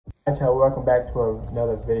Y'all, welcome back to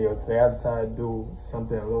another video. Today I decided to do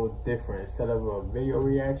something a little different. Instead of a video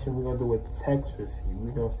reaction, we're gonna do a text receipt.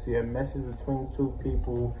 We're gonna see a message between two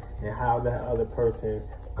people and how that other person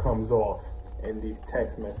comes off in these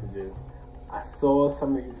text messages. I saw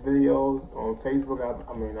some of these videos on Facebook.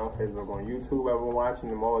 I mean, not Facebook, on YouTube. I've been watching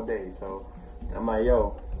them all day. So I'm like,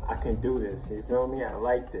 yo, I can do this. You feel me? I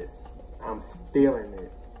like this. I'm stealing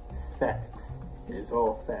it. Facts. It's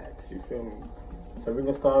all facts. You feel me? So we're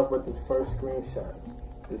gonna start off with this first screenshot.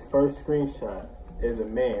 This first screenshot is a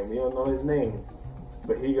man. We don't know his name,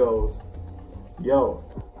 but he goes, yo,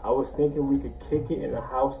 I was thinking we could kick it in the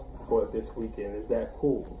house for this weekend. Is that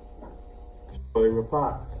cool? So he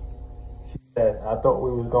replies. She says, I thought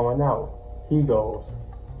we was going out. He goes,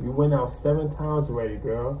 we went out 7 times already,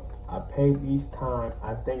 girl. I paid each time.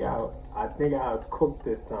 I think I'll cook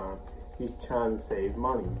this time. He's trying to save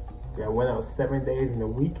money. Yeah, I went out 7 days in a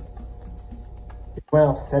week. He went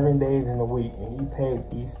out 7 days in a week and he paid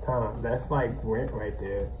each time. That's like rent right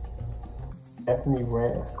there. Definitely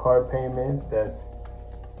rent. It's car payments. That's,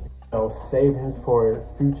 you know, savings for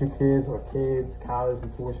future kids or kids, college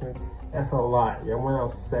and tuition. That's a lot. Y'all went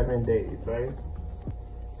out 7 days, right?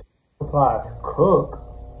 Replies, cook?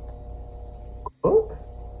 Cook?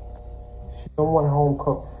 She don't want home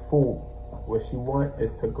cooked food. What she want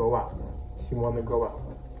is to go out. She want to go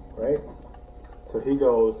out, right? So he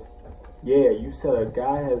goes, yeah, you said a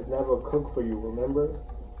guy has never cooked for you, remember?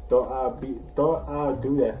 Thought I'll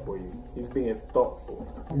do that for you. He's being thoughtful.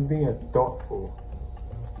 He's being thoughtful.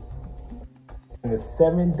 In the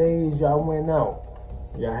 7 days y'all went out,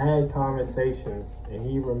 y'all had conversations, and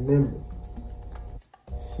he remembered.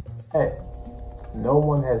 She said, no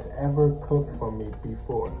one has ever cooked for me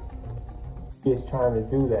before. He is trying to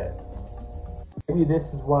do that. Maybe this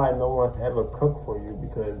is why no one's ever cooked for you,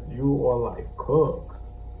 because you are like, cook.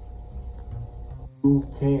 You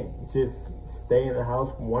can't just stay in the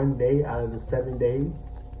house 1 day out of the 7 days.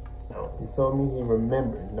 No, you feel me? He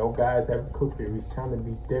remembered. No guy's ever cooked for you. He's trying to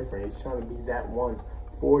be different. He's trying to be that one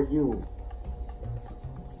for you.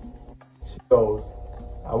 She goes,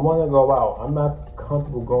 I want to go out. I'm not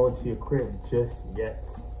comfortable going to your crib just yet.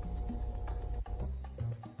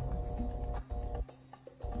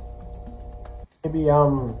 Maybe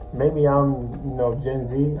I'm, you know, Gen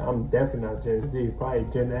Z. I'm definitely not Gen Z. Probably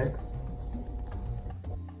Gen X.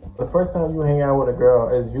 The first time you hang out with a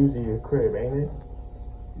girl is usually your crib, ain't it?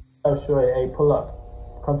 I'm sure, hey, pull up.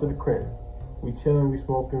 Come to the crib. We chilling, we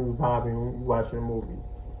smoking, we vibing, we watching a movie.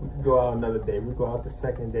 We could go out another day. We go out the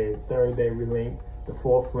second day, third day we link, the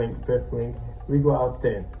fourth link, fifth link. We go out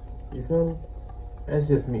then. You feel me? That's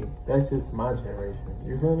just me. That's just my generation.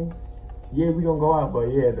 You feel me? Yeah, we gonna go out,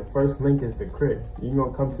 but yeah, the first link is the crib. You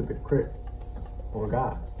gonna come to the crib. On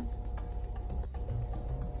God.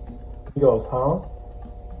 He goes, huh?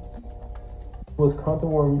 Was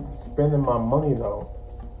comfortable spending my money though.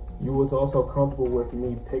 You was also comfortable with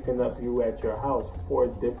me picking up you at your house 4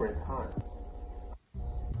 different times.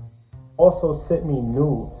 Also sent me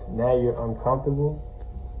nudes. Now you're uncomfortable.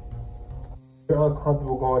 You're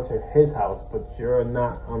uncomfortable going to his house, but you're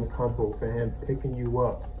not uncomfortable for him picking you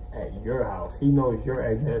up at your house. He knows your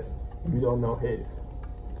address, you don't know his.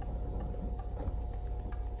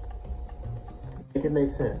 Make it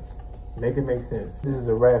make sense. Make it make sense. This is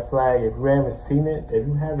a red flag. If you haven't seen it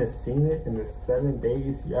in the 7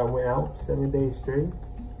 days y'all went out, 7 days straight,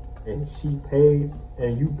 and she paid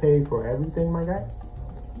and you paid for everything, my guy.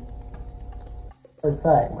 Red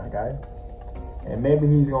flag, my guy. And maybe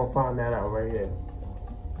he's gonna find that out right here.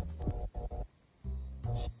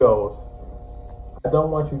 She goes, I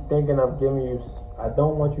don't want you thinking I'm giving you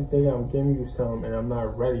some and I'm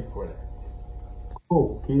not ready for that.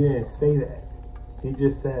 Cool. He didn't say that. He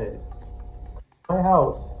just said, my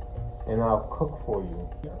house and I'll cook for you.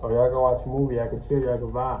 Or y'all go watch a movie, I can chill, y'all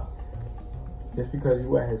can vibe. Just because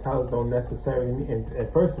you at his house don't necessarily mean,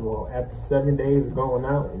 and first of all, after 7 days of going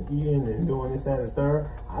out and eating and doing this, that, and the third,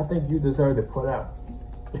 I think you deserve to put out.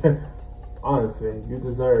 Honestly, you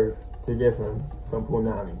deserve to get some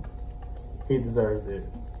punani. He deserves it.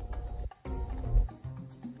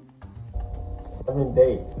 7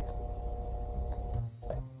 days.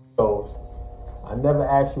 Goes, I never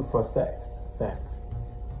asked you for sex. Facts.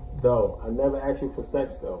 Though, I never asked you for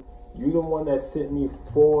sex though. You the one that sent me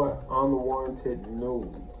 4 unwarranted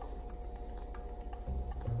nudes.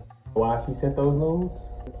 Why she sent those nudes?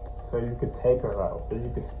 So you could take her out. So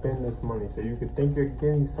you could spend this money. So you could think you're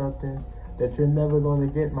getting something that you're never going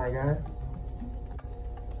to get, my guy.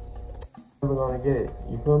 Never going to get it.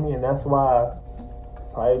 You feel me? And that's why,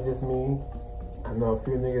 probably just me, I know a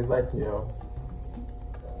few niggas like, you know,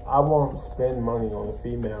 I won't spend money on a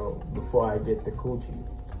female before I get the coochie.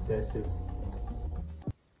 That's just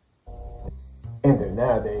standard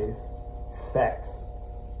nowadays. Facts.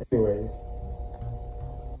 Anyways,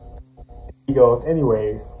 he goes,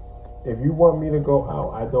 anyways, if you want me to go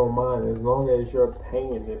out, I don't mind as long as you're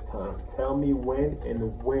paying this time. Tell me when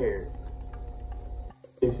and where.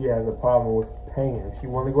 If she has a problem with paying, if she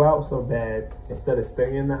want to go out so bad, instead of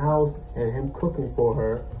staying in the house and him cooking for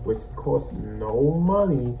her, which costs no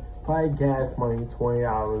money, probably gas money,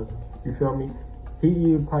 $20. You feel me?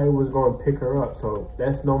 He probably was going to pick her up, so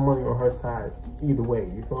that's no money on her side either way.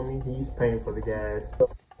 You feel me? He's paying for the gas.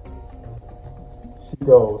 She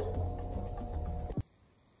goes,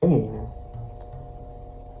 is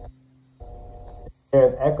there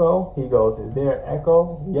an echo? He goes, is there an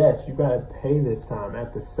echo? Yes, you gotta pay this time.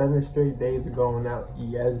 After 7 straight days of going out,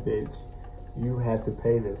 yes, bitch, you have to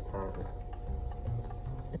pay this time.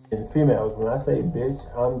 And females, when I say bitch,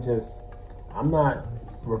 I'm not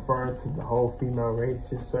referring to the whole female race,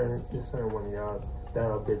 just certain one of y'all that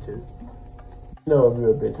are bitches. You know if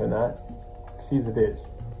you're a bitch or not. She's a bitch.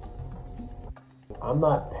 I'm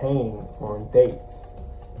not paying on dates.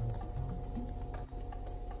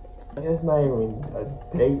 It's not even a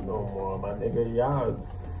date no more, my nigga. Y'all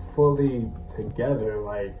fully together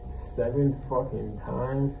like 7 fucking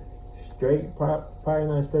times straight. Probably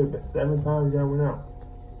not straight, but 7 times y'all went out.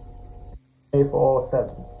 Pay for all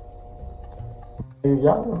 7. Dude,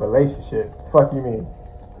 y'all in a relationship. Fuck you mean?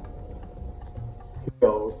 He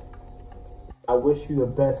goes, I wish you the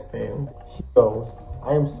best, fam. She goes,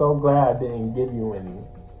 I am so glad I didn't give you any.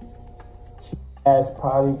 She ass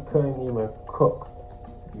probably couldn't even cook.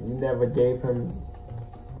 You never gave him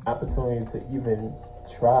opportunity to even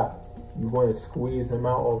try. You want to squeeze him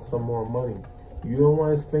out of some more money. You don't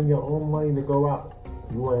want to spend your own money to go out.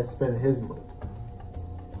 You want to spend his money.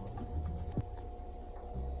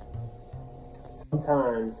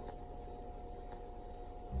 Sometimes,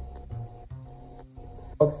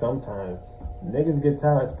 niggas get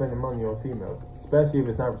tired of spending money on females, especially if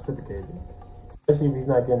it's not reciprocated. Especially if he's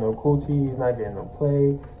not getting no coochie, he's not getting no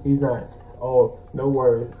play, he's not, oh, no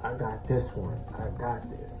worries, I got this one, I got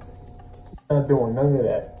this. You're not doing none of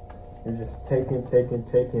that. You're just taking,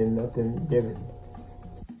 nothing given,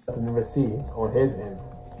 nothing to receive on his end.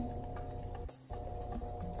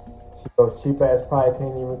 She goes, cheap ass pie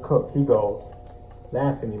can't even cook. He goes,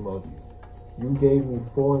 laughing emojis. You gave me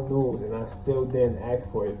 4 nudes and I still didn't ask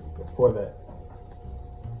for that.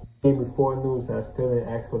 You gave me 4 nudes and I still didn't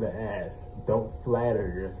ask for the ass. Don't flatter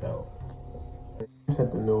yourself. You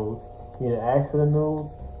sent the nudes. He didn't ask for the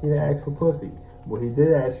nudes. He didn't ask for pussy. What he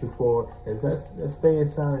did ask you for is let's stay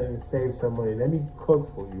inside and save some money. Let me cook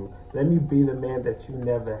for you. Let me be the man that you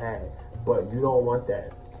never had. But you don't want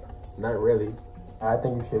that. Not really. I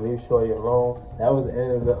think you should leave shorty alone. That was the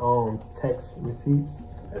end of the text receipts,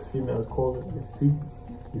 as females call it, receipts.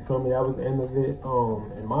 You feel me? That was the end of it.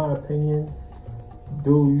 In my opinion,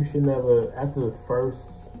 dude, you should never, after the first,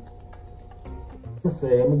 I'm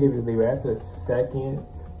gonna give you the leeway, after the second,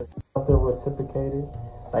 something reciprocated.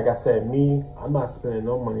 Like I said, me, I'm not spending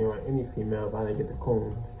no money on any females. I didn't get the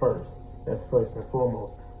coon first. That's first and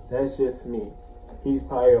foremost. That's just me. He's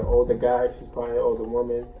probably an older guy. She's probably an older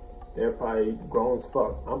woman. They're probably grown as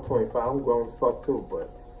fuck. I'm 25. I'm grown as fuck too.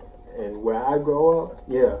 And where I grow up,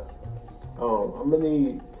 yeah, I'm gonna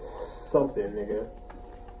need something, nigga.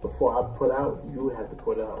 Before I put out, you have to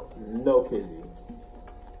put out. No kidding.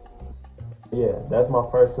 Yeah, that's my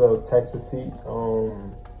first little text receipt.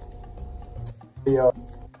 Yeah, I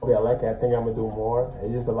like it. I think I'm gonna do more.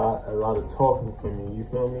 It's just a lot of talking for me. You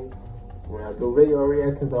feel me? When I do video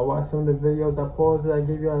reactions, I watch some of the videos. I pause it. I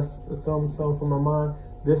give you something from my mind.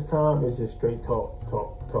 This time it's just straight talk. I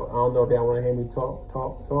don't know if y'all want to hear me talk.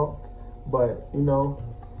 But you know,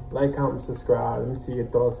 like, comment, subscribe. Let me see your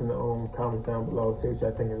thoughts in the comments down below. See what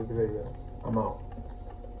y'all think of this video. I'm out.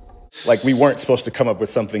 Like, we weren't supposed to come up with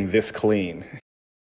something this clean.